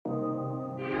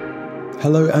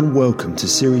Hello and welcome to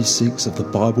Series 6 of the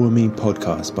Bible and Me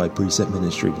podcast by Precept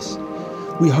Ministries.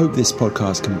 We hope this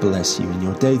podcast can bless you in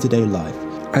your day-to-day life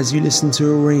as you listen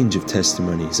to a range of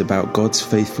testimonies about God's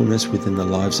faithfulness within the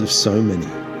lives of so many.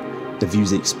 The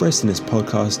views expressed in this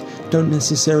podcast don't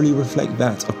necessarily reflect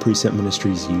that of Precept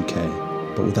Ministries UK.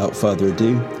 But without further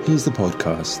ado, here's the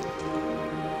podcast.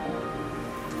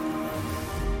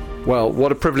 Well,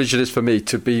 what a privilege it is for me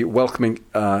to be welcoming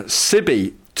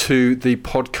Siby to the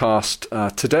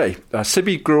podcast today.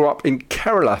 Siby grew up in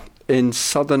Kerala in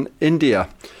southern India,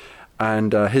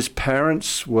 and his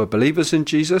parents were believers in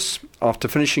Jesus. After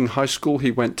finishing high school,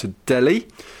 he went to Delhi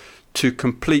to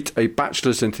complete a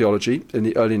bachelor's in theology in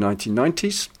the early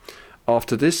 1990s.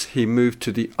 After this, he moved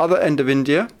to the other end of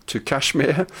India, to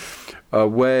Kashmir,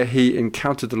 where he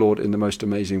encountered the Lord in the most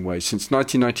amazing ways. Since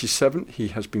 1997, he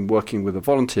has been working with a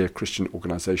volunteer Christian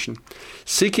organization,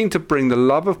 seeking to bring the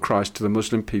love of Christ to the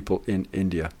Muslim people in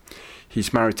India.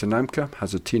 He's married to Namka,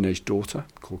 has a teenage daughter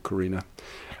called Karina,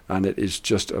 and it is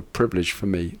just a privilege for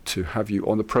me to have you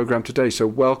on the program today. So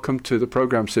welcome to the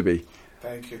program, Siby.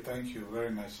 Thank you very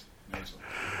much, Nigel.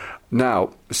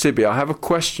 Now, Siby, I have a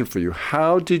question for you.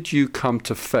 How did you come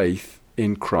to faith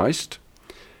in Christ?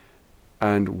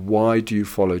 And why do you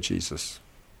follow Jesus?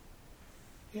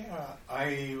 Yeah,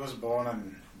 I was born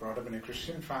and brought up in a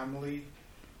Christian family.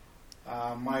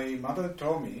 My mother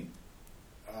told me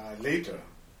later,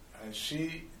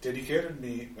 she dedicated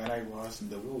me when I was in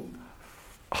the womb.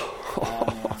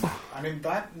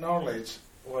 That knowledge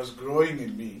was growing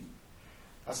in me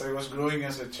as I was growing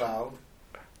as a child.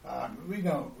 We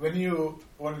know, when you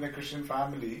born in a Christian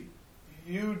family,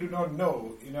 you do not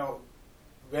know,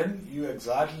 when you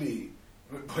exactly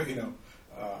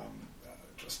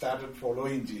started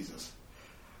following Jesus.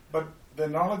 But the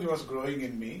knowledge was growing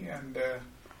in me, and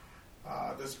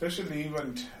the special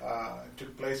event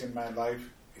took place in my life.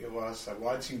 It was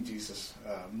watching Jesus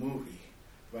movie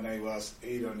when I was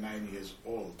 8 or 9 years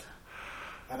old.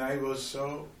 And I was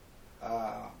so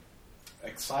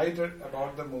excited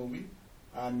about the movie,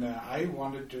 and I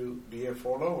wanted to be a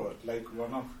follower, like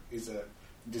one of his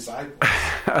disciples.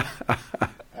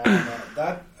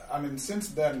 And since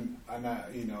then, and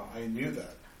I knew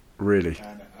that. Really?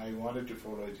 And I wanted to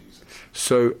follow Jesus.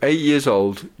 So, 8 years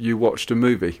old, you watched a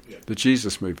movie, yeah. The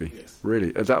Jesus movie? Yes.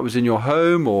 Really? That was in your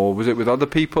home, or was it with other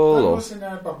people? That or? was in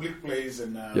a public place,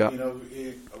 and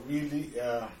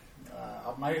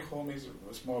my home is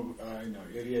a small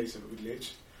area, is a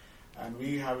village, and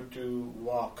we have to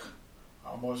walk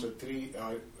almost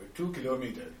 2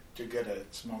 kilometers to get a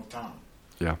small town.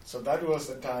 Yeah. So that was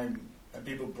the time and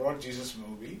people brought Jesus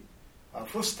movie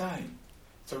first time.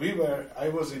 So I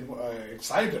was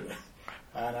excited,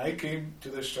 and I came to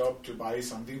the shop to buy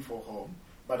something for home,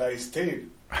 but I stayed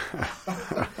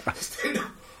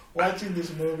watching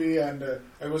this movie, and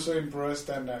I was so impressed,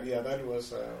 and that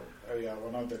was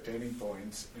one of the turning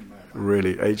points in my life.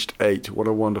 Really, aged 8, what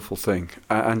a wonderful thing.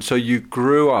 And so you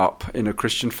grew up in a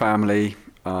Christian family,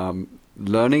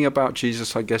 learning about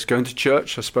Jesus, I guess, going to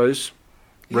church, I suppose,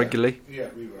 regularly? Yeah,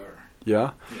 we were.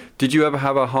 Yeah? Did you ever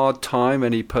have a hard time,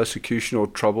 any persecution or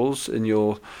troubles in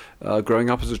your growing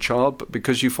up as a child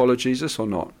because you followed Jesus, or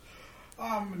not?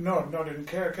 No, not in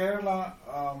Kerala.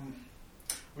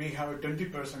 We have a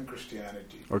 20%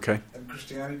 Christianity. Okay. And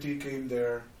Christianity came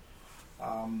there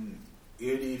AD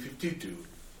 52,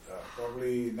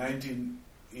 probably 19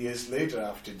 years later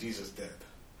after Jesus' death.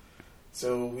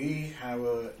 So we have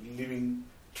a living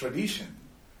tradition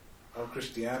of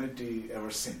Christianity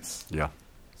ever since. Yeah.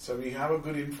 So we have a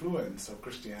good influence of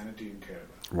Christianity in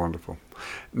Kerala. Wonderful.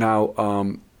 Now,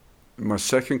 my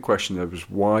second question there was,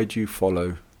 why do you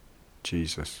follow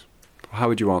Jesus? How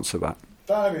would you answer that?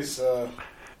 That is a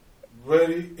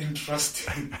very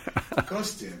interesting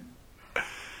question.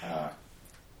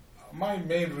 My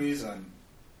main reason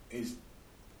is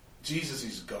Jesus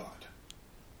is God.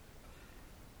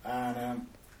 And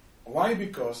why?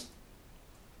 Because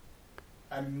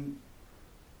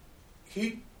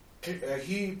he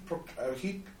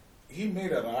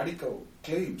made a radical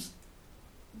claims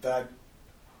that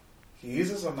he is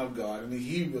the Son of God and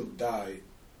he will die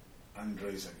and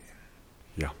rise again.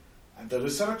 Yeah. And the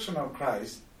resurrection of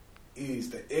Christ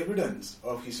is the evidence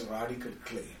of his radical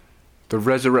claim. The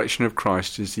resurrection of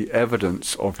Christ is the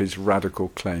evidence of his radical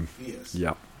claim. Yes.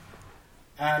 Yeah.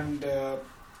 And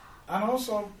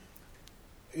also,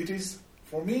 it is,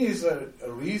 for me, is a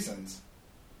reasons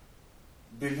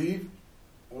believe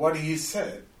what he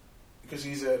said, because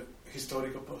he's a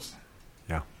historical person.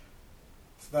 Yeah.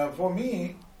 So for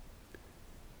me,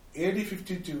 AD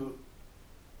 52,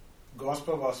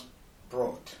 gospel was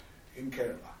brought in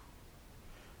Kerala.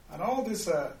 And all this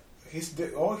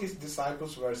all his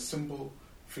disciples were simple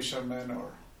fishermen,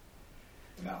 or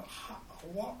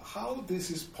how this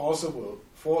is possible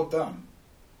for them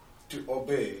to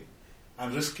obey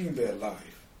and risking their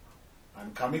life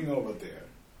and coming over there.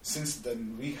 Since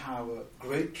then, we have a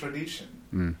great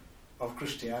tradition of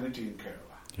Christianity in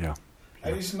Kerala. Yeah.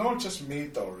 And it's not just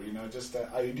myth or just an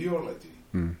ideology.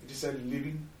 It is a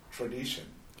living tradition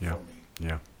for me.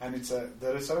 Yeah. And it's the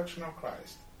resurrection of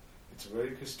Christ. It's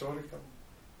very historical.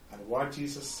 And what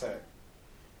Jesus said,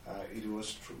 it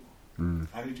was true. And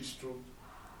it is true.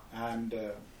 And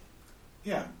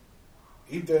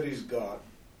if there is God,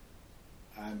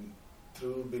 and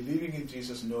through believing in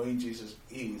Jesus, knowing Jesus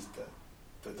is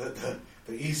the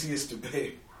easiest to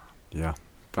obey. Yeah,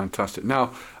 fantastic.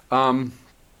 Now,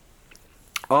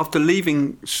 after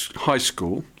leaving high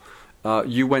school,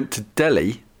 you went to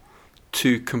Delhi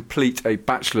to complete a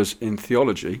bachelor's in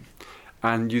theology,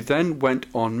 and you then went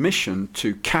on mission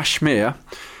to Kashmir,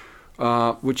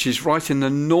 which is right in the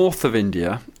north of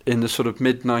India in the sort of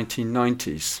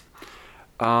mid-1990s.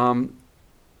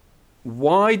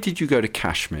 Why did you go to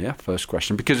Kashmir? First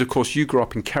question, because of course you grew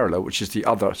up in Kerala, which is the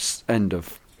other end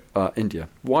of India.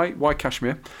 Why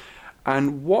Kashmir?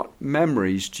 And what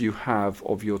memories do you have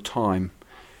of your time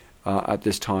at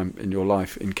this time in your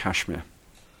life in Kashmir?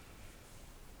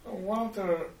 One of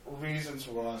the reasons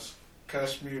was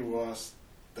Kashmir was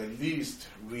the least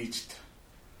reached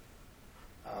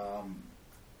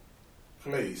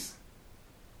place,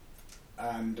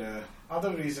 and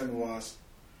other reason was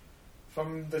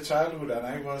from the childhood, and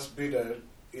I was a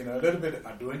little bit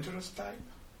adventurous type,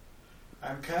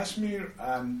 and Kashmir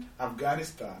and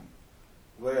Afghanistan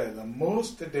were the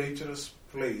most dangerous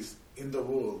place in the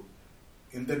world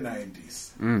in the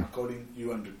 90s, according to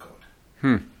UN record.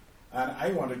 And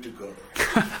I wanted to go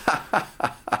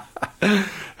there.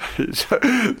 So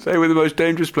they were the most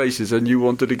dangerous places, and you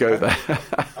wanted to go there.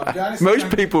 Most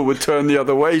people would turn the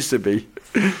other way, Siby.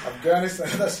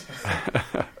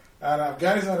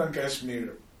 Afghanistan and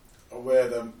Kashmir were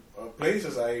the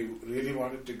places I really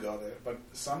wanted to go there, but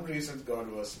some reasons God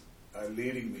was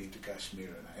leading me to Kashmir,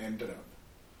 and I ended up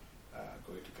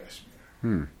going to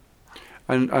Kashmir.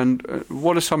 And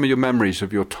what are some of your memories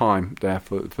of your time there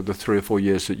for the 3 or 4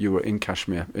 years that you were in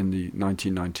Kashmir in the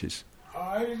 1990s?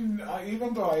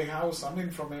 Even though I have some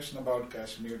information about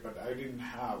Kashmir, but I didn't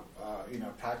have,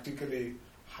 practically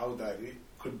how that it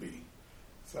could be.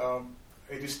 So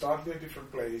it is totally a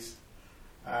different place,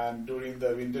 and during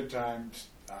the winter times,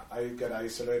 I get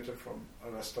isolated from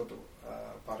the rest of the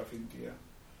part of India.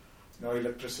 No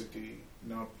electricity,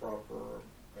 no proper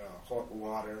hot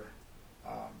water.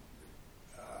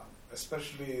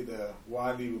 Especially the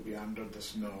valley would be under the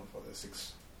snow for the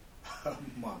 6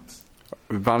 months.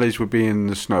 Valleys would be in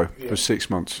the snow for 6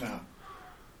 months. No.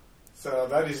 So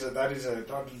that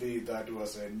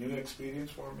was a new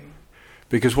experience for me.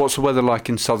 Because what's the weather like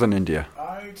in southern India?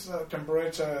 Its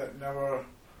temperature never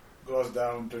goes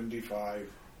down 25.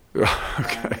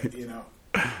 Okay. And,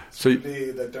 so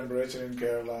the temperature in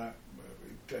Kerala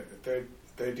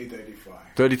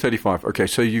 30-35. 30-35. Okay,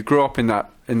 so you grew up in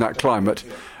that climate,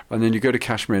 and then you go to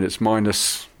Kashmir and it's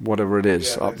minus whatever it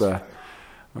is up there.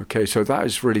 Right. Okay, so that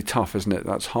is really tough, isn't it?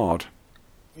 That's hard.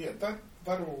 Yeah, that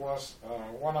was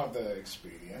one of the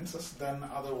experiences. Then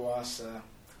other was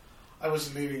I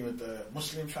was living with a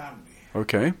Muslim family.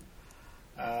 Okay.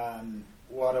 And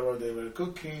whatever they were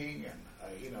cooking and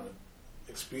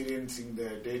experiencing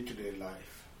their day-to-day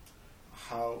life,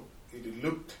 how it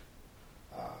looked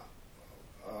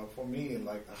for me,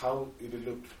 like how it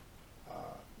looked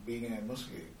being a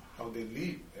Muslim, how they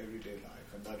live everyday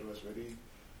life, and that was very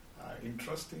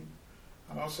interesting.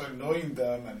 And also knowing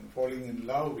them and falling in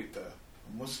love with the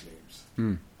Muslims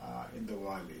in the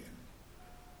valley.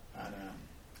 And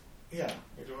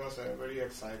it was a very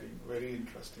exciting, very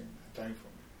interesting time for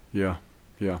me.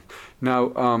 Yeah.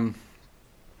 Now,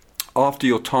 after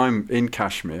your time in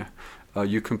Kashmir,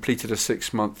 you completed a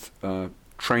 6-month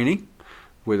training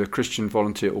with a Christian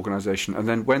volunteer organisation, and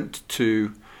then went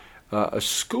to a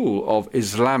school of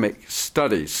Islamic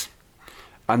studies,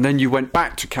 and then you went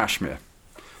back to Kashmir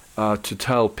to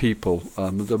tell people,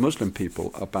 the Muslim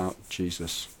people, about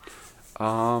Jesus.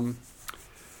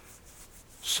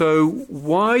 So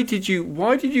why did you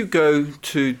go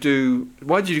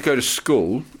to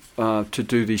school to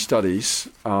do these studies,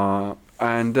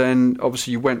 and then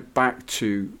obviously you went back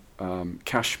to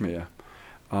Kashmir?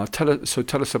 Tell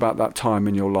us about that time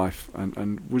in your life,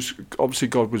 and was obviously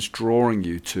God was drawing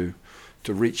you to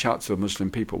reach out to the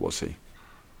Muslim people, was He?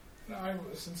 No,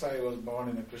 since I was born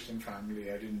in a Christian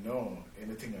family, I didn't know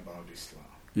anything about Islam.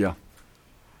 Yeah.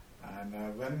 And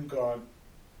when God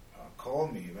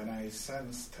called me when I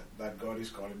sensed that God is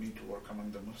calling me to work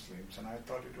among the Muslims, and I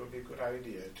thought it would be a good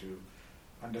idea to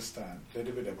understand a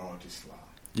little bit about Islam.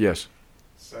 Yes.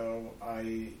 So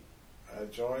I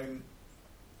joined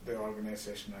the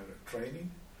organization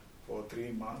training for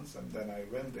 3 months, and then I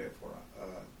went there for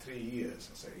 3 years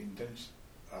as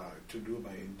to do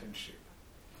my internship.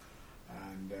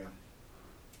 And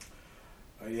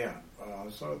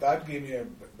so that gave me a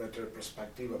better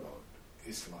perspective about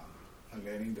Islam and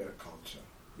learning their culture,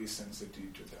 be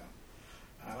sensitive to them,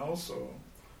 and also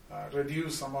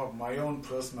reduce some of my own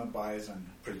personal bias and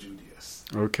prejudice.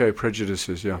 Okay,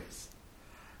 prejudices, yeah. Yes.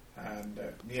 And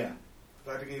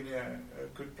that gave me a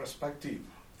good perspective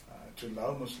to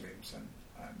love Muslims and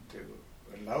to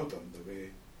love them the way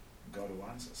God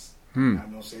wants us.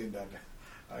 I'm not saying that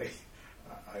I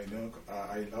know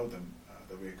I love them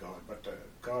the way God, but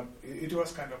God, it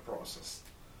was kind of process,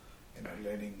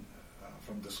 learning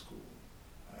from the school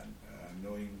and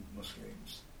knowing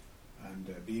Muslims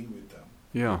and being with them.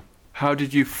 Yeah. How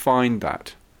did you find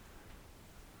that,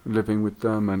 living with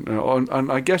them?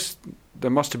 And I guess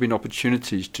there must have been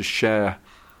opportunities to share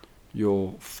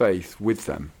your faith with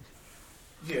them.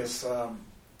 Yes.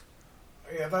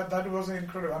 That was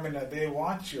incredible. I mean, they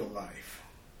watch your life.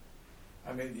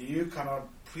 I mean, you cannot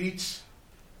preach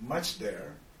much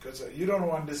there because you don't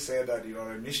want to say that you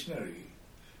are a missionary.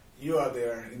 You are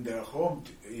there in their home,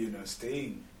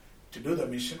 staying to do the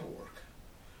mission work.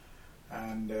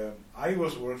 And I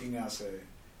was working as a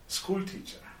school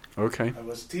teacher. Okay. I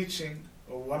was teaching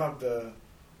one of the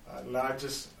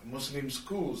largest Muslim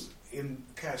schools in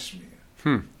Kashmir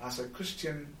as a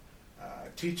Christian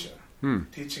teacher,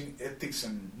 teaching ethics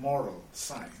and moral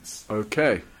science.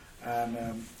 Okay.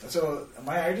 And so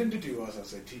my identity was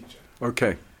as a teacher.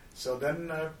 Okay. So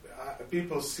then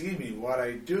people see me, what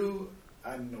I do,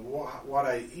 and what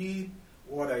I eat,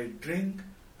 what I drink,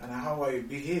 and how I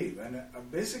behave. And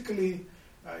basically,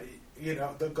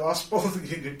 the gospel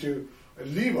you need to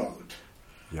live out.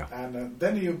 Yeah. And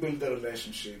then you build the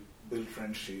relationship, build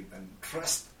friendship, and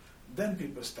trust. Then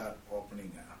people start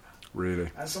opening up. Really?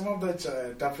 And some of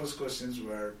the toughest questions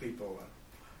were people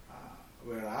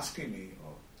were asking me,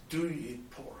 do you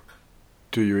eat pork?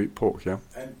 Do you eat pork, yeah?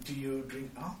 And do you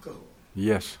drink alcohol?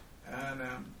 Yes.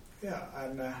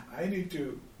 And I need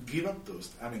to give up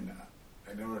those. I mean,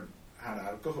 I never had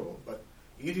alcohol, but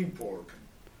eating pork,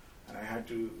 and I had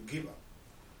to give up.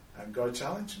 And God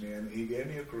challenged me, and He gave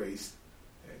me a grace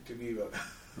to give up.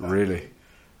 Really?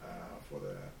 For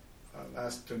the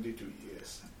last 22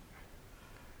 years.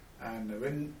 And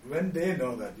when they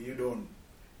know that you don't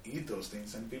eat those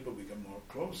things, and people become more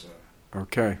closer.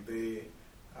 Okay.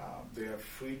 They are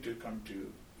free to come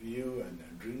to you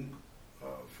and drink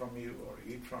from you or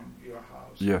eat from your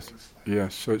house. Yes, Like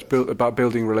yes. So it's about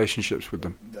building relationships with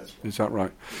them. That's right. Is that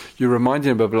right? You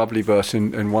reminded me of a lovely verse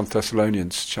in 1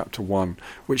 Thessalonians chapter 1,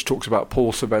 which talks about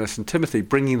Paul, Silvanus and Timothy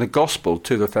bringing the gospel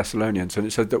to the Thessalonians. And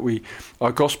it said that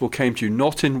our gospel came to you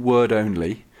not in word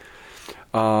only,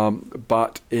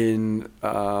 but in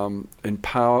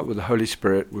power with the Holy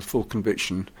Spirit, with full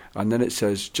conviction. And then it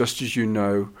says, just as you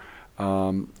know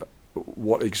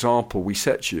what example we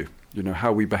set you,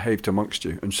 how we behaved amongst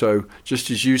you. And so,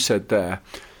 just as you said there,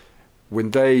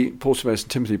 when Paul, Silvanus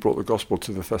and Timothy brought the gospel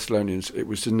to the Thessalonians, it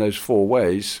was in those 4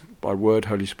 ways, by word,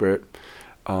 Holy Spirit,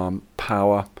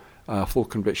 power, full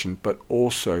conviction, but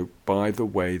also by the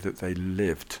way that they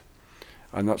lived.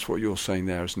 And that's what you're saying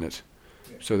there, isn't it?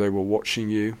 Yeah. So they were watching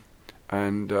you,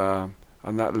 and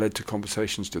that led to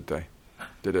conversations, did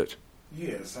it?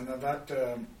 Yes, and that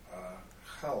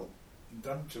helped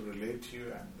them to relate to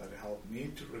you, and that helped me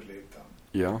to relate them.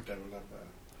 Yeah. Develop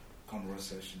a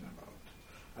conversation about.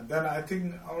 And then I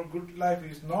think our good life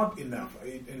is not enough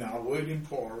in avoiding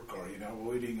pork or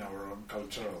avoiding our own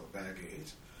cultural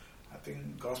baggage. I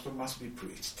think gospel must be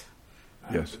preached.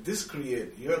 And yes. This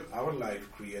our life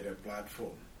create a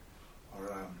platform or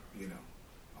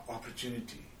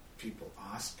opportunity. People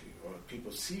ask you or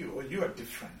people see you, or you are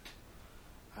different.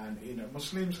 And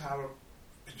Muslims have a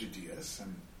prejudice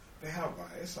and they have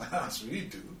bias as we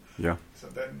do. Yeah. So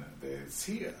then they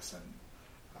see us and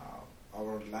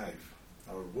our life,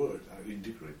 our word, our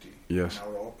integrity, yes. and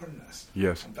our openness.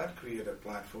 Yes. And that create a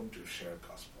platform to share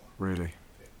gospel. Really.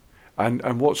 Yeah.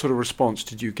 And what sort of response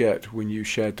did you get when you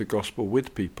shared the gospel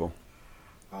with people?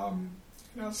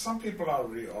 Some people are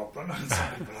really open and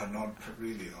some people are not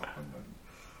really open.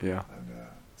 Yeah. And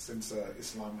since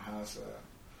Islam has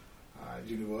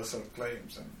universal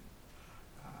claims, and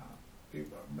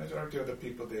majority of the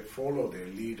people, they follow their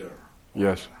leader.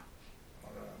 Yes.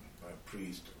 Or a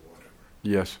priest or whatever.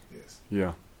 Yes. Yes.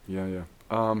 Yeah.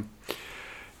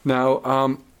 Now,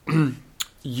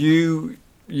 You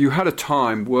had a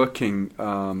time working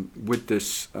with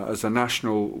this as a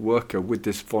national worker with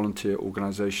this volunteer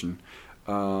organisation,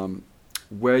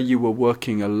 where you were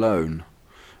working alone.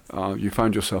 You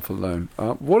found yourself alone.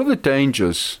 What are the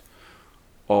dangers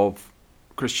of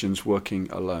Christians working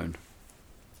alone?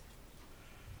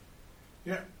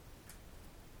 Yeah,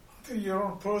 I think your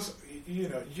own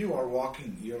you are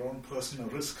walking your own personal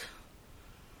risk.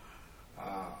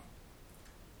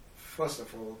 First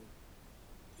of all,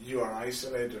 you are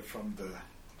isolated from the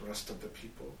rest of the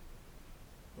people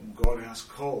whom God has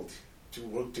called to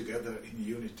work together in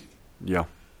unity. Yeah.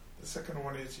 The second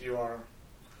one is you are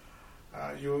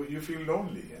you feel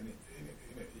lonely, and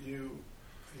you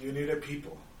need a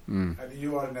people, and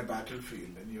you are in a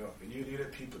battlefield, and you need a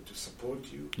people to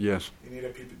support you. Yes. You need a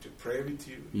people to pray with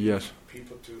you. Yes. You need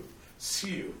people to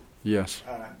see you. Yes.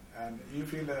 And you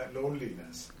feel a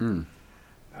loneliness. Mm.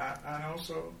 And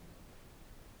also,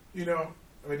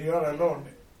 when you are alone,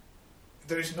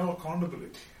 there is no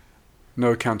accountability.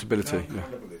 No accountability. No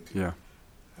accountability. Yeah.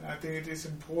 And I think it is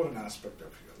an important aspect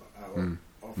of your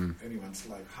anyone's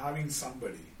life, having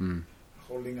somebody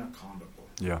holding accountable.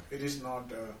 Yeah. It is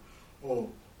not,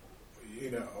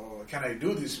 can I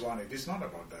do this one? It is not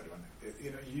about that one.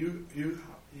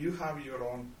 You have your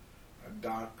own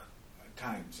dark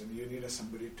times, and you need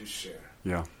somebody to share.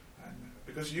 Yeah. And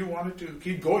because you wanted to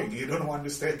keep going, you don't want to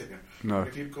stay there. No.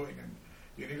 You keep going, and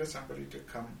you need somebody to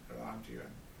come around you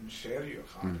and share your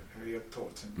heart, your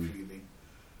thoughts and feeling.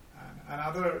 And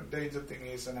another danger thing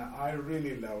is, and I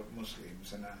really love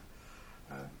Muslims, and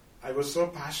I was so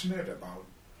passionate about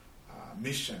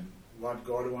mission, what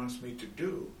God wants me to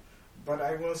do, but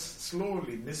I was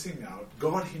slowly missing out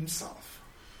God Himself.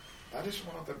 That is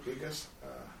one of the biggest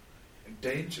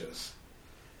dangers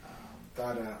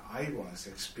that I was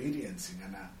experiencing,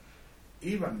 and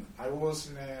even I was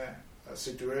in a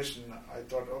situation. I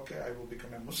thought, okay, I will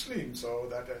become a Muslim so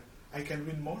that I can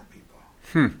win more people.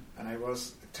 And I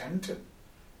was tempted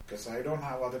because I don't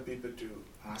have other people to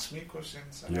ask me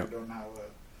questions, and I don't have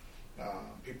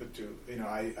people to,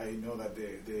 I know that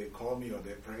they call me or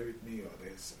they pray with me or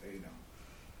they,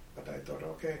 But I thought,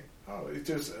 okay,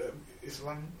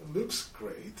 Islam looks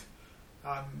great,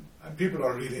 and people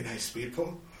are really nice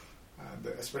people, and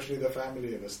especially the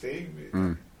family I was staying with,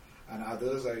 and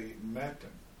others I met.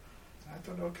 And I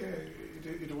thought, okay,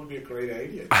 it would be a great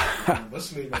idea to become a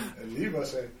Muslim and live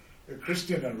as a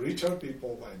Christian and reach out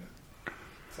people.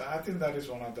 So I think that is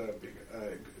one of the big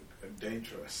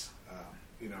dangerous,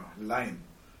 line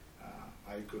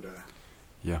I could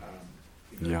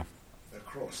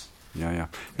cross. Yeah.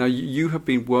 Now you have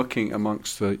been working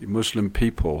amongst the Muslim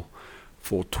people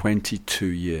for 22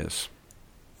 years.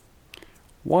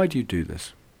 Why do you do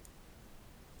this?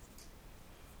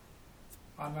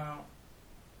 And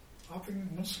I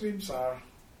think Muslims are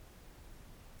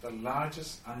the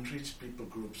largest unreached people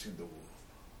groups in the world.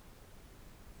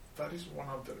 That is one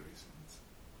of the reasons.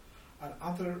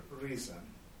 Another reason,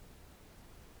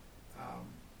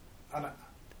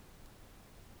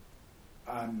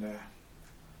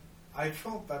 I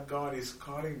felt that God is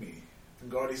calling me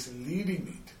and God is leading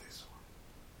me to this one.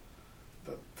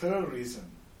 The third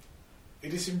reason,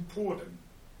 it is important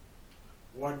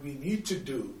what we need to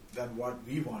do than what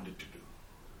we wanted to do.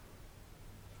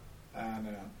 And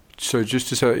so just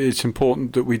to say, it's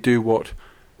important that we do what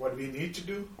we need to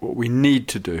do. What we need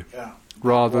to do. Yeah.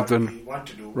 Rather than we want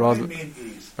to do. What I mean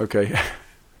is, okay.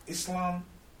 Islam,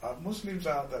 Muslims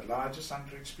are the largest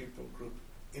unreached people group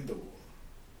in the world,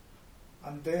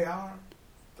 and they are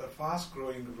the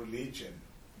fast-growing religion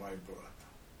by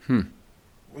birth.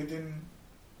 Within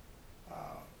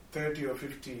 30 or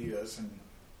 50 years, and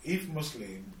if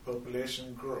Muslim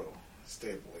population grow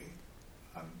stably,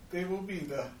 and they will be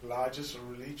the largest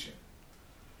religion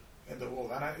in the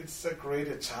world. And it's a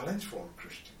greater challenge for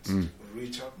Christians to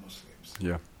reach out Muslims.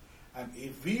 Yeah. And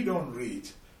if we don't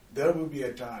reach, there will be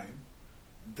a time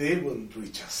they will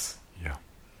reach us. Yeah.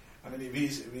 I mean,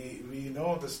 we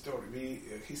know the story.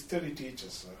 History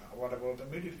teaches what about the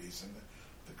Middle East, and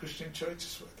the Christian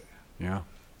churches were there. Yeah.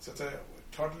 So they're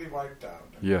totally wiped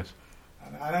out. Yes.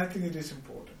 And I think it is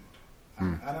important.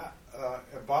 And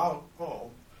above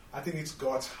all, I think it's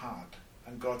God's heart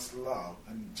and God's love,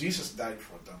 and Jesus died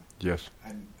for them. Yes.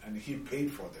 And He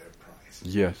paid for their price.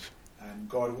 Yes. And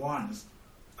God wants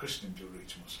Christians to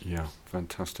reach Muslims. Yeah,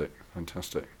 fantastic.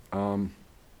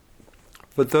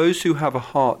 For those who have a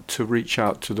heart to reach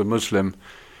out to the Muslim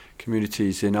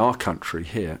communities in our country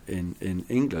here in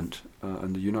England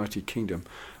and the United Kingdom,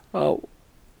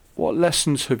 what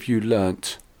lessons have you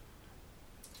learnt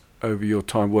over your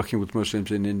time working with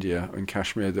Muslims in India and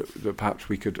Kashmir that perhaps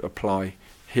we could apply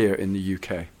here in the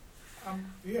UK?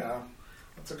 Yeah,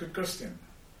 that's a good question.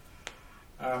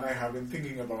 And I have been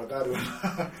thinking about that one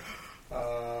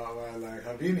while I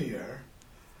have been here.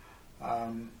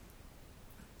 And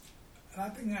I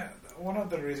think one of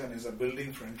the reasons is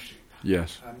building friendship.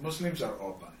 Yes. And Muslims are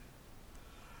open.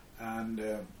 And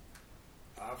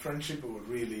our friendship would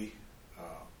really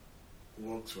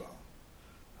works well.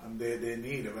 And they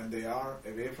need, when they are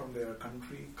away from their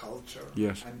country, culture,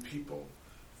 yes. and people,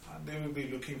 they will be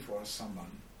looking for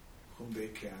someone whom they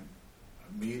can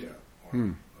meet up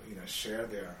or share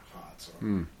their hearts,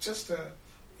 or just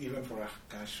even for a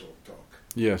casual talk.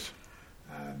 Yes.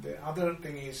 And the other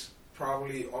thing is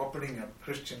probably opening up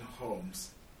Christian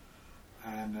homes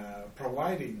and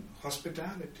providing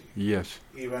hospitality. Yes.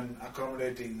 Even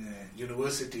accommodating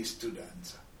university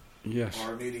students. Yes.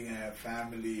 Or meeting a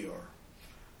family,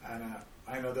 and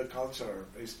I know the culture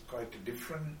is quite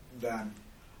different than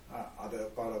other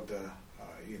part of the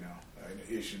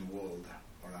Asian world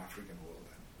or African world,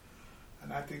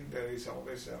 and I think there is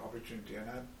always an opportunity,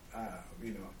 and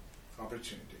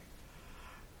opportunity.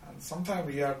 And sometimes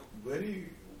we are very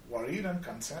worried and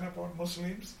concerned about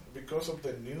Muslims because of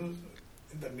the news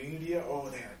in the media. Oh,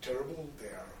 they are terrible. They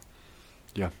are.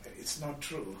 Yeah. It's not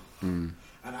true.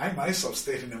 And I myself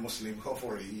stayed in a Muslim home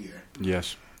for a year.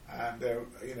 Yes. And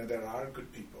there are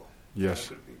good people. Yes.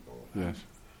 There are good people. Yes.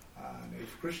 And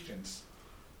if Christians,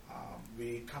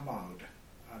 we come out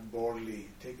and boldly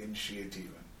take initiative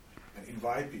and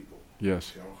invite people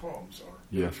yes. to our homes or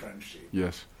build friendship.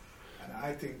 Yes. And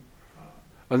I think.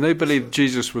 And they believe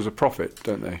Jesus was a prophet,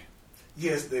 don't they?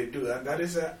 Yes, they do, and that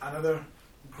is another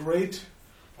great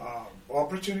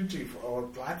opportunity for our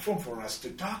platform for us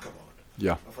to talk about.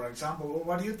 Yeah. For example,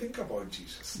 what do you think about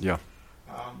Jesus? Yeah.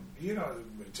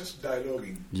 Just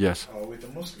dialoguing yes. With the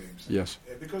Muslims. Yes.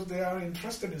 Because they are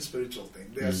interested in spiritual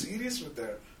things. They are serious with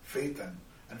their faith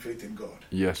and faith in God.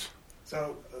 Yes.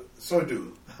 So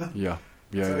do. Yeah.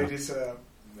 Yeah. So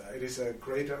yeah. it is a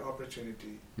greater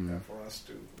opportunity for us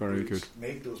to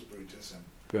make those bridges and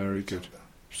very good.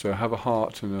 So have a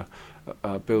heart and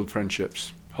build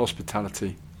friendships,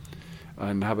 hospitality,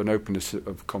 and have an openness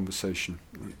of conversation.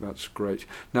 That's great.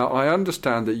 Now, I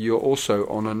understand that you're also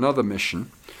on another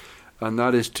mission, and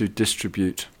that is to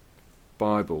distribute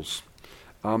Bibles.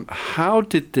 How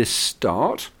did this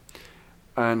start,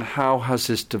 and how has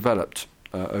this developed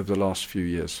over the last few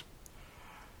years?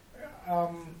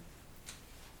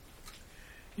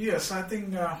 Yes, I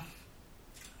think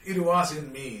it was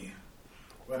in me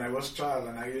when I was a child,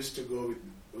 and I used to go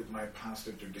with my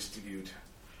pastor to distribute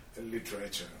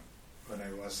literature when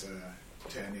I was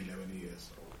 10, 11 years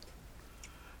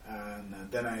old. And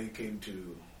then I came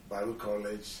to Bible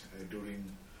college during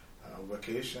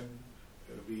vacation.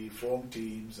 We form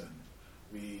teams and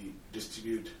we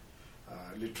distribute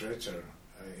literature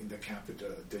in the capital,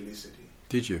 Delhi city.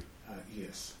 Did you?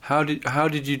 Yes. How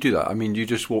did you do that? I mean, you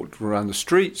just walked around the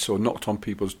streets, or knocked on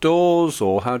people's doors,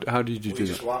 or how did you do that? We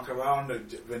just walk around and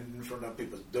went in front of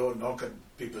people's door, knock on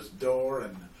people's door,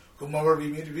 and whomever we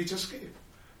meet, we just give.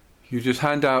 You just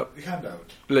hand out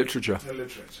literature?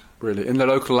 Literature. Really? In the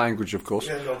local language, of course?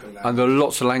 Yeah, local language. And there are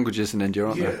lots of languages in India,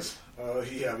 aren't there? Yes.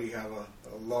 Here we have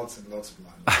lots and lots of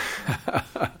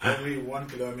languages. Every 1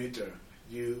 kilometer,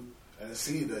 you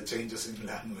see the changes in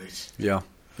language. Yeah.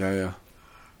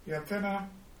 Yeah, then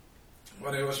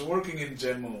when I was working in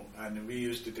Jammu, and we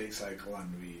used to take cycle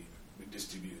and we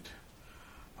distribute.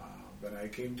 When I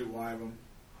came to Vaibham,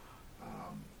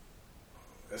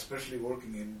 especially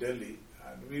working in Delhi,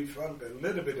 and we felt a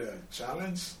little bit of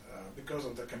challenge because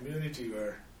of the community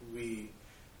where we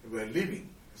were living.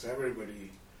 Because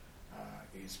everybody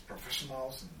is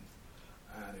professionals,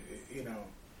 and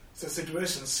it's a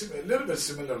situation a little bit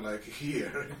similar like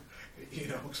here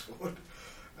in Oxford.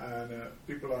 And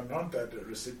people are not that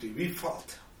receptive. We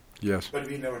fought, yes, but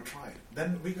we never tried.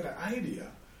 Then we got an idea.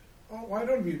 Oh, why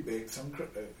don't we bake some,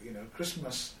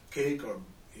 Christmas cake or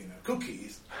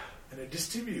cookies, and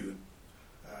distribute,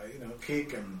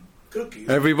 cake and cookies.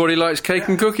 Everybody likes cake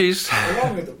and cookies,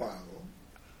 along with the Bible.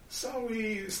 So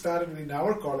we started in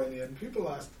our colony, and people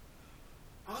asked,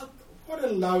 "Oh, what a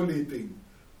lovely thing!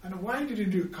 And why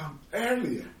didn't you come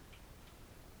earlier?"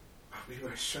 We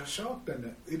were shocked,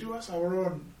 and it was our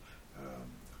own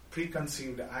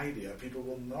preconceived idea. People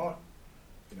will not,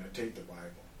 take the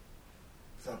Bible.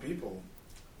 So people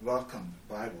welcomed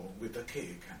the Bible with the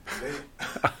cake.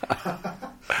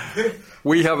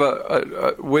 We have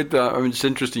it's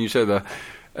interesting you say that.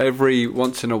 Every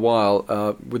once in a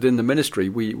while, within the ministry,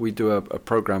 we do a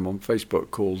program on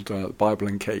Facebook called Bible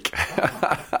and Cake.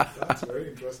 That's very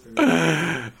interesting.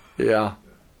 Yeah.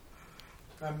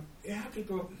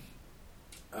 People.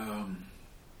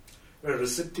 very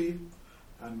receptive.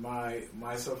 And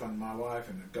myself and my wife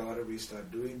and the daughter, we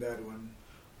start doing that one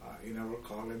in our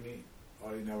colony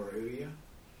or in our area.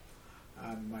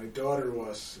 And my daughter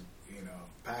was,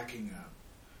 packing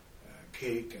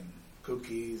cake and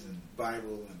cookies and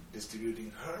Bible and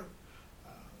distributing her,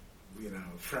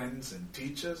 friends and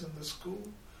teachers in the school.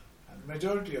 And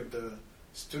majority of the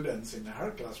students in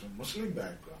her class were Muslim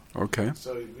background. Okay.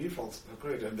 So we felt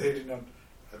great, and they did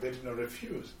not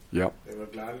refuse. Yep. They were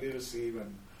gladly received,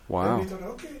 and Wow. then we thought,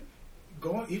 okay,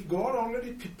 if God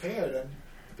already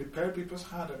prepared people's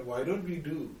heart, and why don't we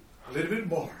do a little bit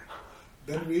more?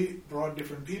 Then we brought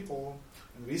different people,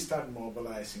 and we started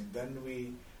mobilizing. Then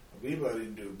we were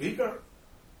into bigger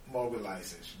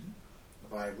mobilization, the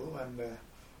Bible, and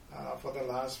for the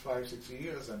last 5-6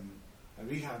 years, and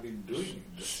we have been doing it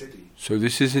in the city. So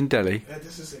this is in Delhi? Yeah,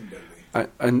 this is in Delhi.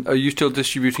 And are you still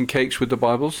distributing cakes with the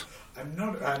Bibles? I'm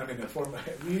not,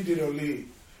 we did only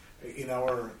in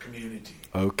our community.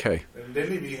 Okay. In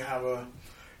Delhi we have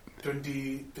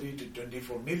 23 to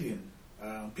 24 million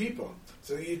people.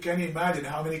 So you can imagine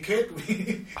how many cake we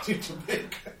need to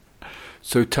make.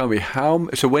 So tell me,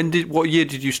 what year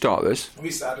did you start this? We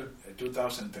started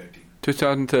 2013.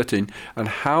 2013. And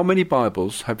how many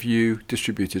Bibles have you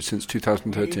distributed since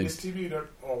 2013? We distributed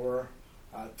over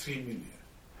 3 million.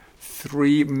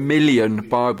 3 million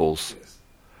Bibles. Yes.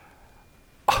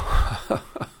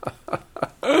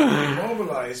 We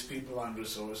mobilized people and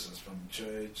resources from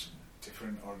church,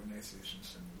 different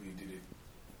organizations, and we did it.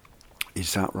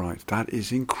 Is that right? That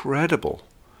is incredible.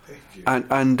 Thank you.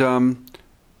 And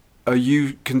are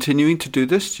you continuing to do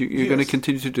this? You're Yes. going to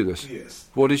continue to do this? Yes.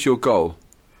 What is your goal?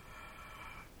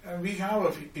 And we have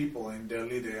a few people in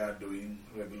Delhi they are doing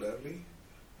regularly.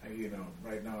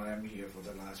 Right now I am here for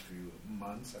the last few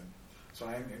months, and so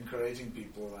I am encouraging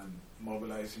people and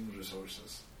mobilizing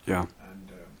resources. Yeah.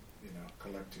 And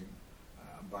collecting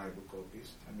Bible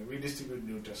copies, and we distribute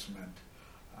New Testament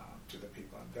to the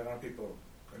people. There are people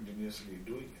continuously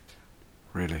doing it.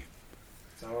 Really?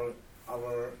 So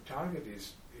our target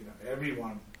is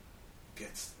everyone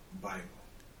gets Bible.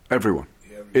 Everyone?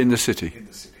 Everyone In the city? In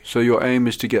the city. So your aim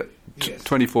is to get Yes.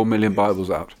 24 million Yes. Bibles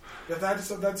out? Yeah,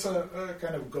 that's a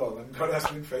kind of goal, and God has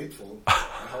been faithful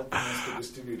helping us to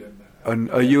distribute. And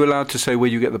are you allowed to say where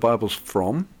you get the Bibles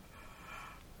from?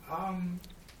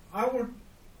 I would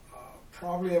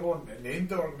probably I won't name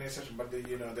the organization, but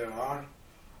there are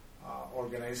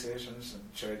organizations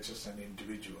and churches and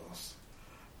individuals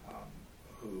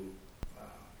who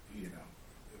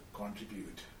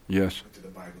contribute Yes. to the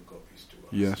Bible copies to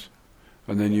us. Yes.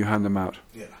 And then you hand them out?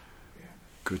 Yeah.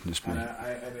 Goodness me.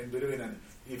 And in between, and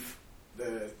if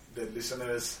the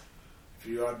listeners, if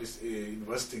you are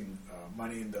investing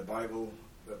money in the Bible,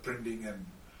 the printing and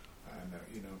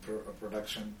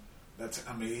production, that's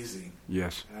amazing.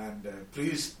 Yes. And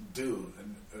please do.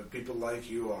 And people like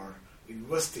you are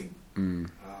investing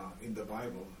in the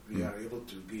Bible. We are able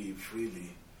to give freely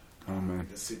in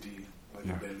the city,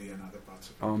 like Delhi and other parts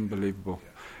of India. Unbelievable. Yeah.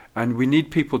 And we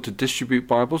need people to distribute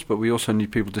Bibles, but we also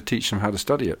need people to teach them how to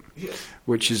study it, Yes.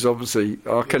 which is obviously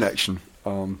our connection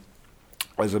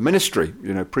as a ministry,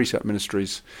 Precept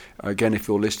Ministries. Again, if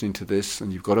you're listening to this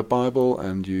and you've got a Bible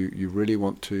and you really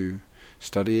want to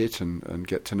study it and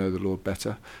get to know the Lord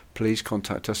better, please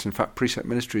contact us. In fact, Precept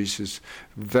Ministries is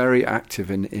very active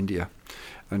in India.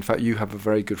 In fact, you have a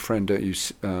very good friend, don't you,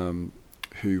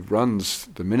 who runs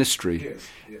the ministry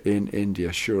in India,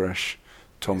 Suresh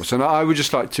Thomas. And I would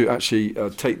just like to actually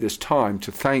take this time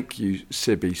to thank you,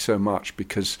 Siby, so much,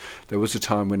 because there was a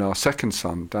time when our second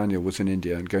son, Daniel, was in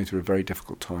India and going through a very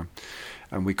difficult time.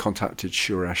 And we contacted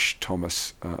Suresh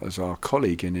Thomas as our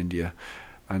colleague in India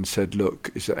and said, look,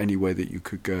 is there any way that you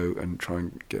could go and try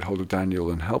and get hold of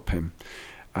Daniel and help him?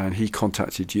 And he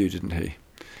contacted you, didn't he?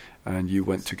 And you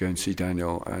went to go and see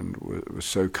Daniel and was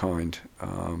so kind.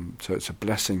 So it's a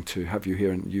blessing to have you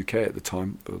here in the UK at the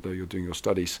time, although you're doing your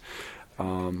studies.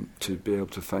 To be able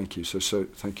to thank you. So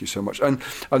thank you so much. And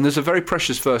there's a very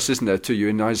precious verse, isn't there, to you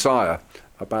in Isaiah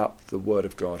about the Word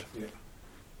of God. Yeah.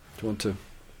 Do you want to?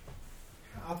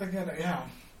 I think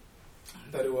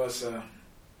that was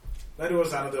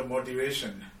another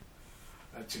motivation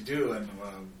to do. And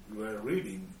we were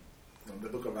reading from the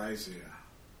book of Isaiah.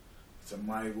 It's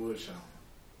my word shall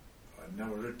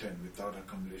never return without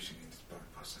accomplishing its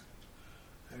purpose.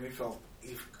 And we felt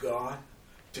if God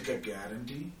took a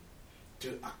guarantee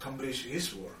to accomplish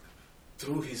His work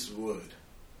through His word,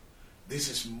 this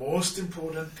is most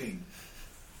important thing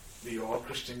we all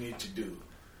Christians need to do,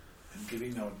 and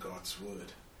giving out God's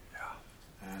word.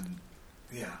 And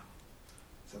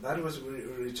So that was very,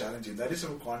 very challenging. That is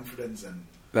our confidence and.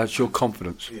 That's your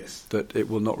confidence, Yes. that it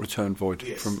will not return void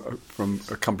Yes. from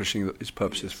accomplishing its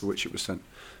purposes Yes. for which it was sent.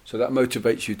 So that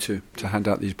motivates you to hand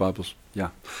out these Bibles. Yeah.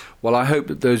 Well, I hope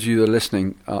that those of you that are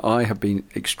listening, I have been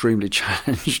extremely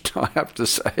challenged, I have to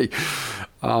say,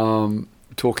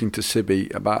 talking to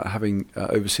Siby about having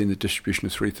overseen the distribution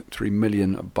of 3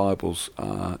 million Bibles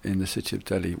in the city of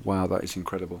Delhi. Wow, that is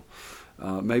incredible.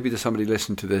 Maybe there's somebody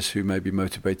listening to this who may be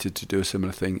motivated to do a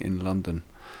similar thing in London.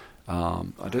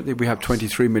 I don't think we have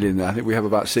 23 million there. I think we have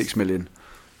about 6 million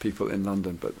people in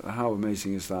London. But how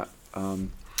amazing is that?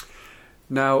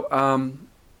 Now,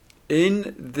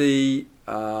 in the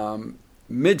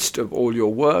midst of all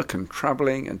your work and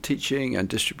travelling and teaching and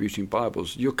distributing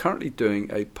Bibles, you're currently doing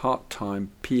a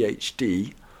part-time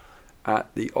PhD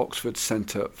at the Oxford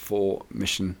Centre for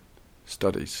Mission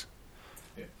Studies.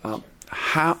 Yeah,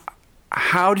 right.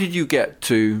 How did you get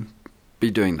to be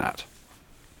doing that?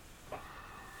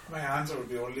 My answer would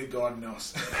be only God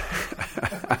knows.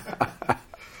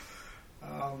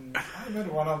 I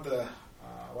met one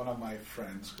of my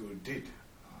friends who did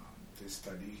this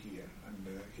study here, and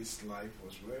his life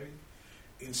was very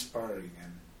inspiring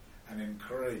and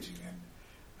encouraging,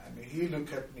 and he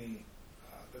looked at me,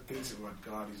 the things of what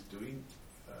God is doing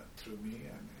through me,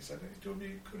 and he said, "It will be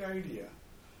a good idea,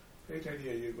 great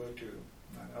idea. You're going to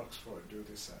Oxford do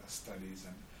these studies,"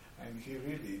 and he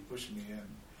really pushed me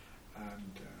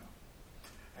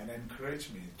and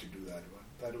encouraged me to do that one.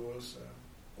 That was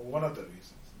one of the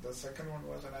reasons. The second one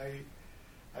was, and I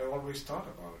always thought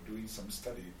about doing some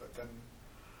study, but then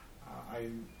I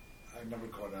never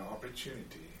got an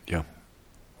opportunity. Yeah.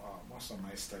 Most of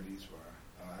my studies were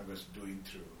I was doing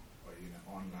through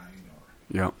online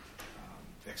or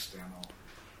external,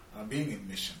 being in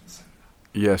missions.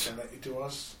 Yes. And it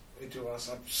was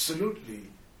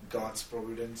absolutely God's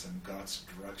providence and God's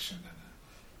direction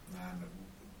and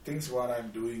things what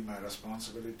I'm doing, my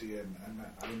responsibility, and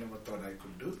I never thought I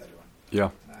could do that one.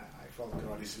 Yeah. I felt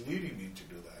God is leading me to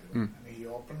do that one. And He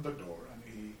opened the door and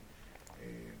He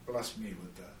blessed me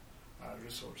with the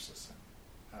resources and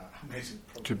amazing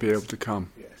programs. To be able to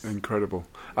come. Yes. Incredible.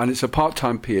 And it's a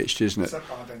part-time PhD, isn't it? It's a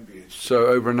part-time PhD. So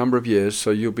over a number of years, so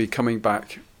you'll be coming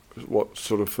back, what,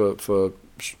 sort of for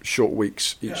short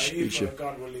weeks each year?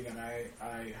 God willing, and I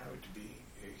have to be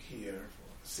here for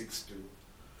 6 to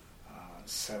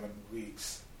 7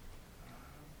 weeks.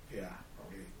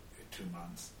 Probably 2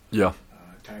 months. Yeah.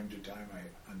 Time to time,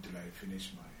 until I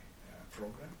finish my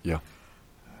program. Yeah.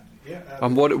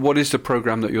 And what is the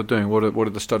program that you're doing? What are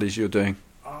the studies you're doing?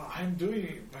 I'm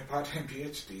doing my part-time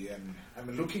PhD, and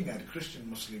I'm looking at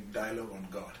Christian-Muslim dialogue on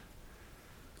God.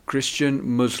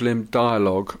 Christian-Muslim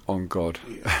dialogue on God.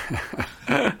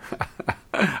 Yeah.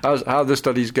 How are the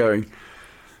studies going?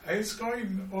 It's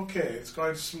going okay. It's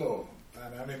going slow,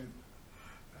 and I mean,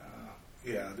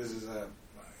 this is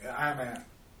I'm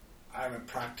a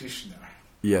practitioner.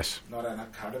 Yes. Not an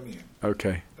academian.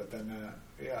 Okay. But then,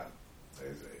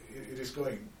 it is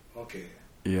going okay.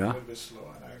 Yeah. A little bit slow,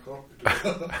 and I hope it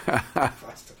will go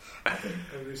faster. I think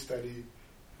every study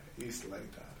is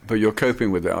like that. But you're coping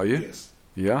with it, are you? Yes.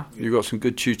 Yeah? You've got some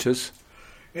good tutors?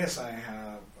 Yes, I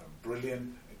have a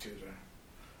brilliant tutor.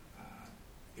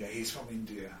 He's from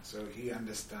India, so he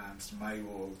understands my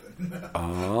world.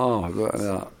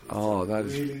 That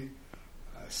is really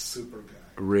a super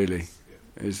guy. Really?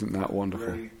 Yeah. Isn't that wonderful?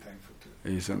 Very thankful to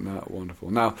him. Isn't that wonderful?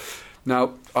 Now,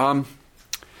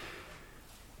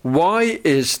 why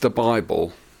is the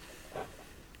Bible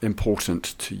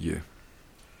important to you?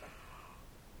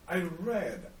 I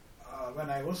read when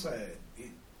I was a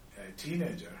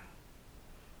teenager,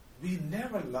 we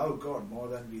never love God more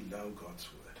than we love God's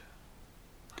word.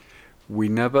 We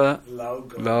never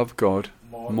love God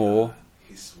more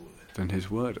than His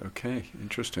word. Okay,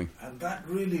 interesting. And that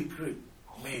really gripped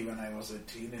me when I was a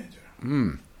teenager.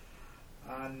 Mm.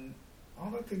 And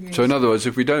other thing is, so in other words,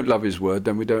 if we don't love His word,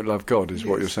 then we don't love God, is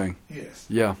what you're saying? Yes.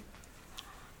 Yeah.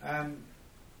 And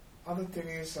other thing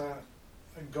is,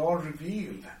 God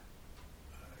revealed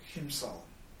Himself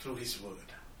through His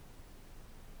word.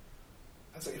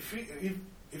 And so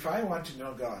if I want to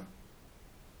know God,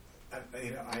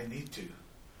 I need to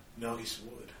know His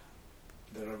word.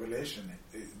 The revelation,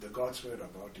 the God's word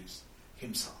about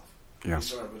Himself,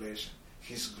 His revelation,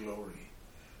 His glory.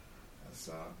 And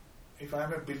so, if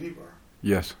I'm a believer,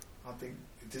 yes, I think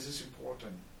this is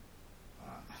important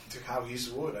to have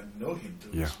His word and know Him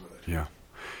through His word.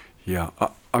 Yeah.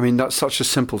 I mean, that's such a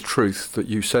simple truth that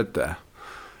you said there.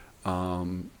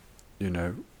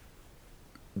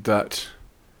 That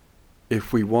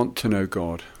if we want to know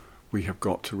God, we have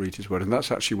got to read His word. And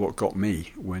that's actually what got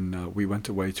me when we went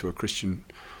away to a Christian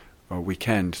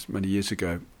weekend many years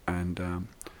ago, and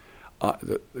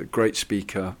the great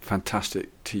speaker,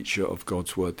 fantastic teacher of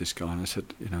God's Word, this guy, and I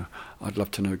said, I'd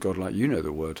love to know God like you know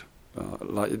the Word,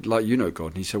 like you know God.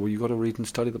 And he said, well, you've got to read and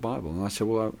study the Bible. And I said,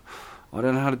 well, I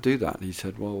don't know how to do that. And he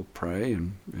said, well, pray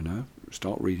and,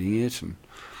 start reading it.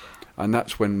 And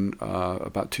that's when,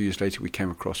 about 2 years later, we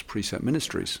came across Precept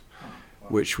Ministries,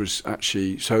 which was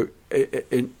actually,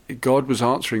 God was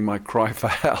answering my cry for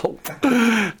help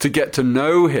to get to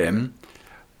know him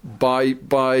by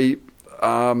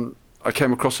I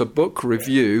came across a book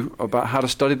review about how to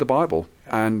study the Bible,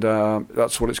 and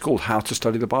that's what it's called, How to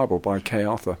Study the Bible by Kay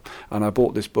Arthur. And I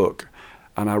bought this book,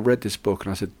 and I read this book,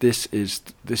 and I said, this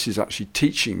is actually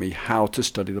teaching me how to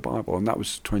study the Bible. And that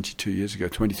was 23 years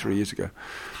ago.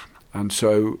 And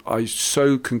so I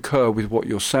so concur with what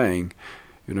you're saying.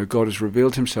 God has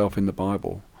revealed himself in the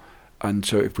Bible. And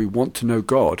so if we want to know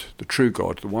God, the true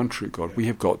God, the one true God, we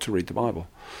have got to read the Bible.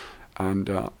 And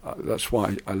that's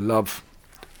why I love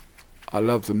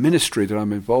the ministry that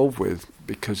I'm involved with,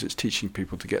 because it's teaching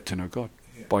people to get to know God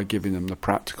by giving them the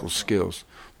practical skills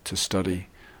to study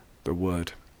the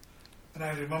Word. And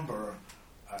I remember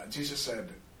Jesus said,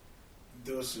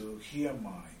 those who hear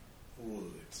my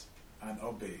words and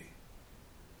obey,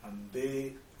 and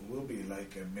they will be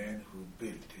like a man who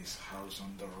built his house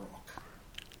on the rock.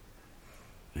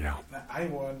 Yeah. Now, I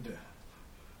want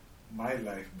my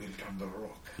life built on the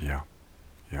rock. Yeah.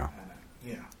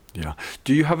 Yeah.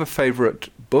 Do you have a favourite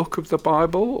book of the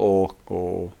Bible,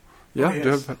 or yeah? Oh,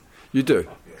 yes. You do?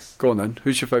 Yes. Go on then.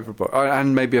 Who's your favourite book?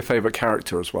 And maybe a favourite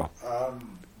character as well.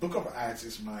 Book of Acts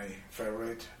is my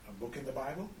favorite book in the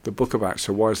Bible. The Book of Acts.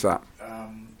 So why is that?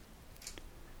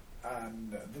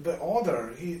 And the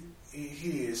author, he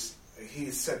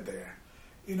said there,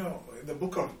 the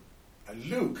book of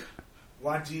Luke,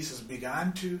 what Jesus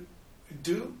began to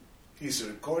do, he's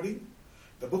recording.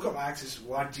 The book of Acts is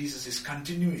what Jesus is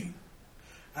continuing.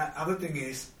 And other thing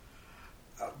is,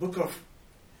 book of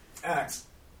Acts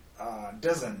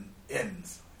doesn't end.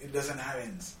 It doesn't have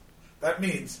ends. That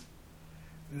means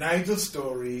neither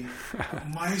story,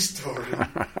 my story,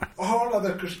 all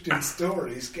other Christian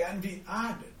stories can be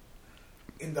added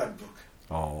in that book.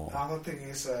 Oh. Another thing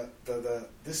is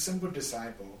this simple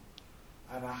disciple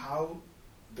and how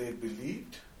they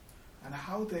believed and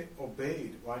how they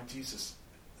obeyed what Jesus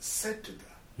said to them.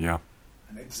 Yeah.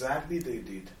 And exactly they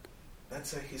did.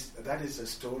 That is the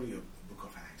story of the book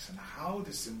of Acts, and how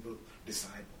the simple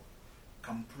disciple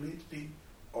completely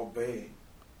obeyed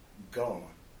God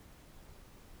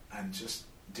and just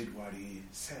did what he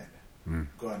said.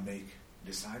 Go and make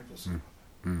disciples of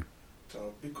them.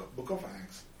 So book of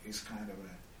Acts is kind of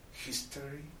a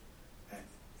history. And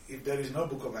if there is no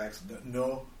book of Acts,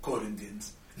 no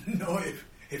Corinthians, no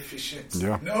Ephesians,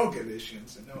 no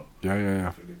Galatians, no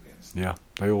Philippians. Yeah,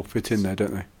 they all fit in there,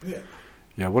 don't they? Yeah.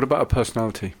 Yeah. What about a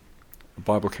personality, a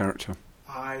Bible character?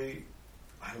 I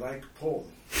like Paul.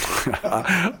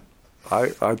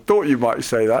 I thought you might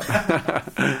say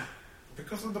that.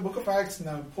 Because of the book of Acts,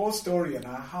 now Paul's story and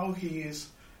how he is,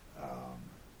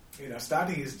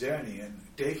 starting his journey and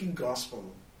taking gospel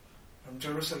from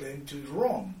Jerusalem to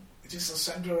Rome, which is the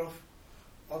center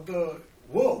of the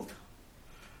world.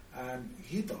 And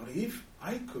he thought, if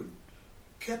I could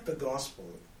get the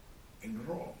gospel in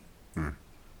Rome,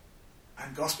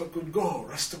 and gospel could go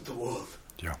rest of the world.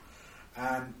 Yeah.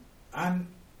 And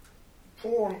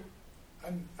Paul,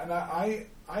 and I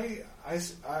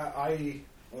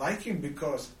like him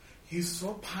because he's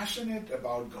so passionate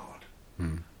about God,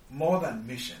 more than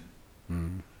mission.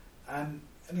 And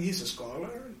he's a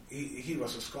scholar. He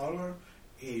was a scholar.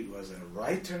 He was a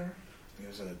writer. He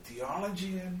was a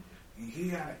theologian. He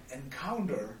had an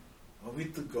encounter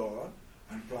with God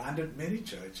and planted many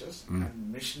churches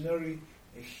and missionary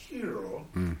hero.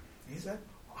 He said,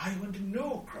 I want to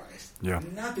know Christ. Yeah.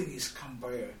 Nothing is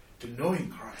compared to knowing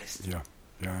Christ. Yeah.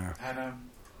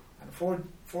 And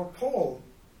for Paul,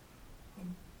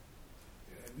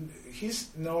 his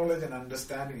knowledge and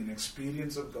understanding and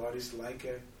experience of God is like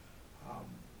a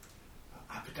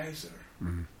appetizer.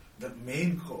 The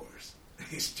main course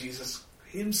is Jesus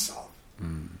himself.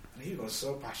 And he was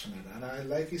so passionate, and I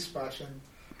like his passion,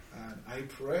 and I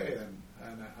pray, and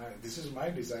this is my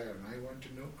desire, and I want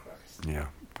to know Christ. Yeah,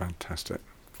 fantastic.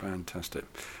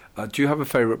 Do you have a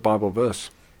favourite Bible verse?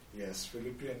 Yes,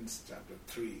 Philippians chapter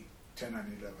 3, 10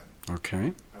 and 11.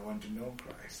 Okay. I want to know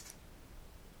Christ.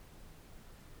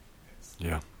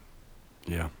 Yes.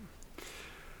 Yeah.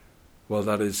 Well,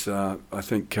 that is, I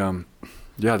think,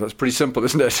 that's pretty simple,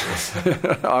 isn't it?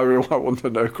 I want to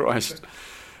know Christ.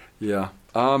 Yeah.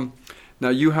 Now,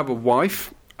 you have a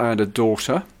wife and a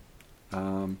daughter,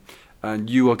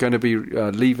 And you are going to be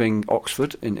leaving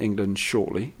Oxford in England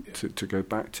shortly to go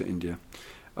back to India.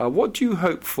 What do you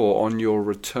hope for on your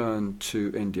return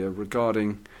to India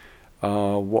regarding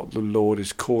what the Lord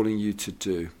is calling you to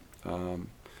do?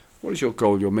 What is your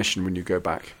goal, your mission when you go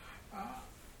back?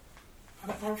 And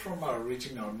apart from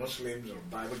reaching our Muslims or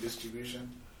Bible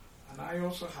distribution, and I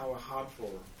also have a heart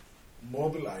for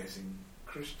mobilizing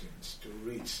Christians to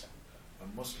reach a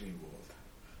Muslim world.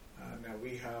 Now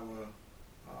we have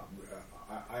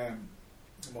I am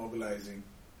mobilizing.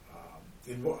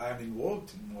 I am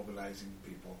involved in mobilizing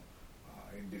people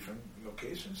in different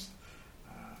locations.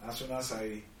 As soon as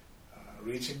I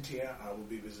reach India, I will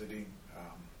be visiting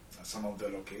some of the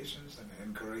locations and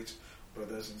encourage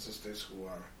brothers and sisters who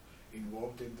are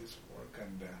involved in this work.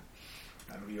 And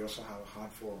we also have a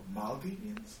heart for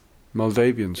Maldivians.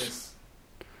 Maldivians? Yes.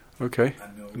 Okay.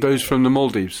 Those from the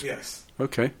Maldives? Yes.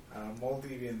 Okay.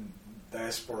 Maldivian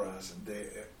diasporas,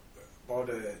 about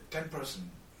 10%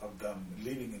 of them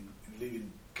live in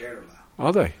Kerala.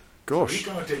 Are they? Gosh. So we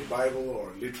cannot take Bible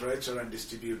or literature and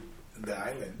distribute in the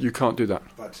island. You can't do that.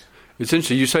 But it's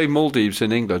interesting. You say Maldives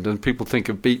in England, and people think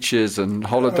of beaches and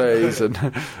holidays,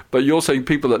 but you're saying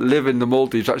people that live in the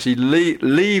Maldives actually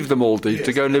leave the Maldives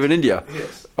to go and live in India.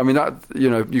 Yes. I mean, that,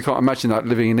 you can't imagine that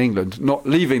living in England, not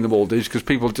leaving the Maldives, because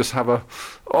people just have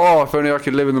if only I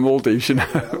could live in the Maldives, Yeah,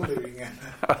 living and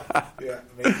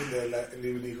making their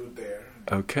livelihood there.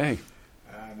 Okay.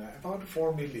 And about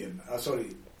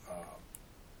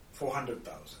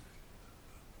 400,000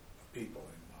 people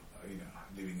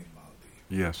living in Maldives.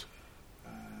 Yes.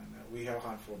 And we have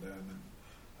heart for them, and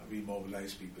we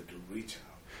mobilize people to reach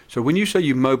out. So when you say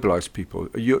you mobilize people,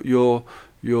 you're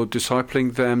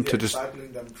discipling them to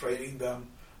discipling them, training them,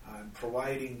 and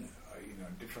providing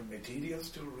different materials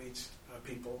to reach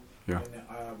people. Yeah.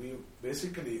 And we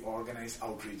basically organize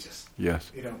outreaches.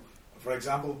 Yes. For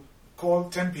example, call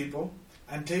 10 people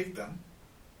and take them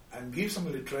and give some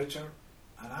literature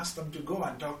and ask them to go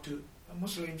and talk to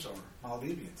Muslims or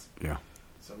Maldivians. Yeah.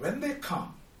 So when they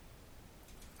come,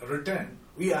 return,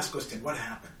 we ask question, what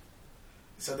happened?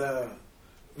 So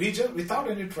we just, without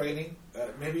any training,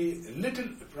 maybe a little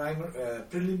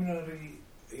preliminary,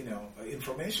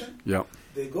 information. Yeah.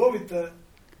 They go with the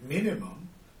minimum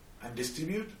and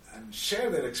distribute and share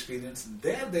their experience. And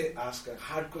there they ask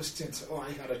hard questions. Oh,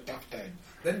 I had a tough time.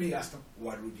 Then we ask them,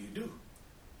 what would you do?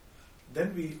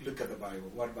 Then we look at the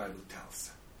Bible, what Bible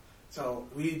tells. So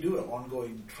we do an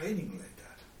ongoing training like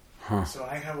that. Huh. So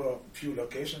I have a few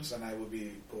locations, and I will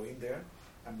be going there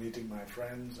and meeting my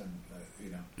friends and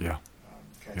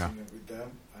catching up with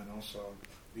them. And also,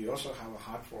 we also have a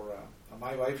heart for.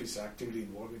 My wife is actively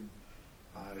involved in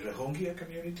Rohingya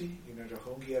community.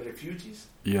 Rohingya refugees.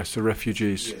 Yes, the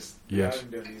refugees. Yes. Yes.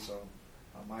 They are in Delhi, so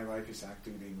my wife is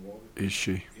actively involved. Is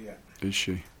she? Yeah. Is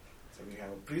she? So we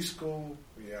have a preschool.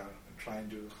 We are trying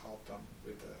to help them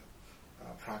with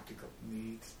practical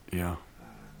needs. Yeah.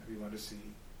 And we want to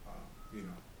see,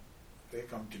 they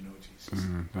come to know Jesus.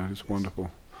 That is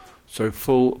wonderful. So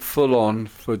full on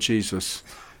for Jesus,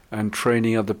 and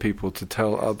training other people to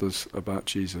tell others about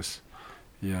Jesus.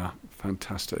 Yeah,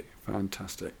 fantastic.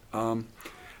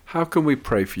 How can we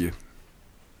pray for you?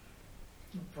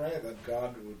 Pray that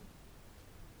God would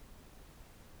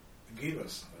give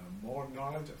us more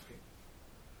knowledge of Him.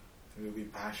 We will be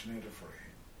passionate for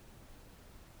Him,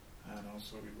 and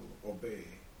also we will obey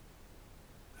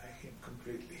Him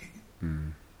completely.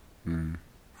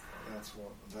 That's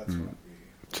what we.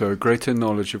 So a greater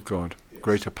knowledge of God, yes.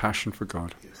 Greater passion for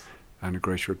God, yes. and a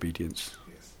greater obedience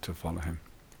to follow Him.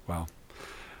 Wow.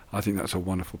 I think that's a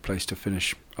wonderful place to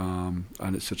finish,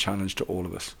 and it's a challenge to all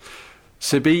of us.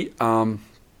 Siby,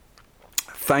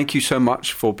 thank you so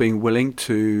much for being willing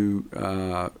to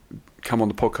come on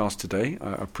the podcast today.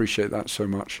 I appreciate that so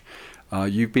much.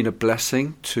 You've been a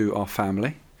blessing to our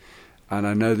family, and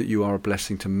I know that you are a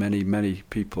blessing to many, many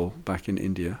people back in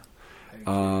India.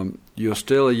 You're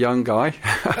still a young guy,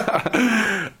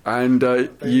 and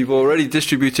you've already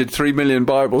distributed 3 million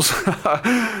Bibles,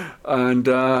 and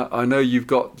I know you've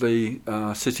got the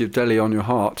city of Delhi on your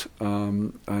heart,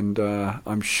 and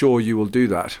I'm sure you will do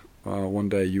that. One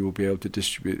day you will be able to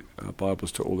distribute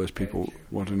Bibles to all those people.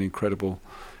 What an incredible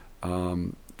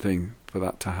thing for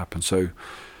that to happen. So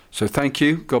thank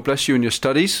you. God bless you in your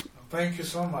studies. Thank you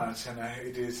so much, and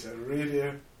it is really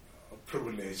a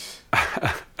privilege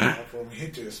for me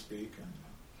to speak, and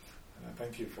I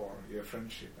thank you for your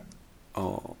friendship and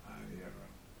your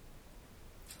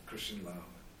Christian love.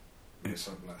 We're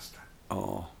so blessed.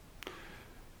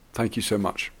 Thank you so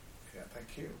much. Yeah,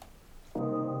 thank you.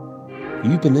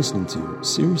 You've been listening to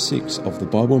Series 6 of the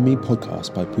Bible and Me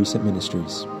podcast by Precept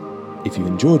Ministries. If you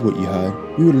enjoyed what you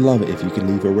heard, we would love it if you could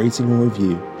leave a rating or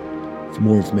review. For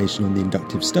more information on the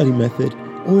inductive study method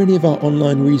or any of our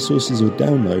online resources or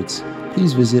downloads,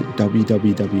 please visit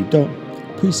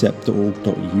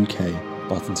www.precept.org.uk.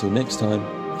 But until next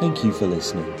time, thank you for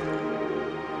listening.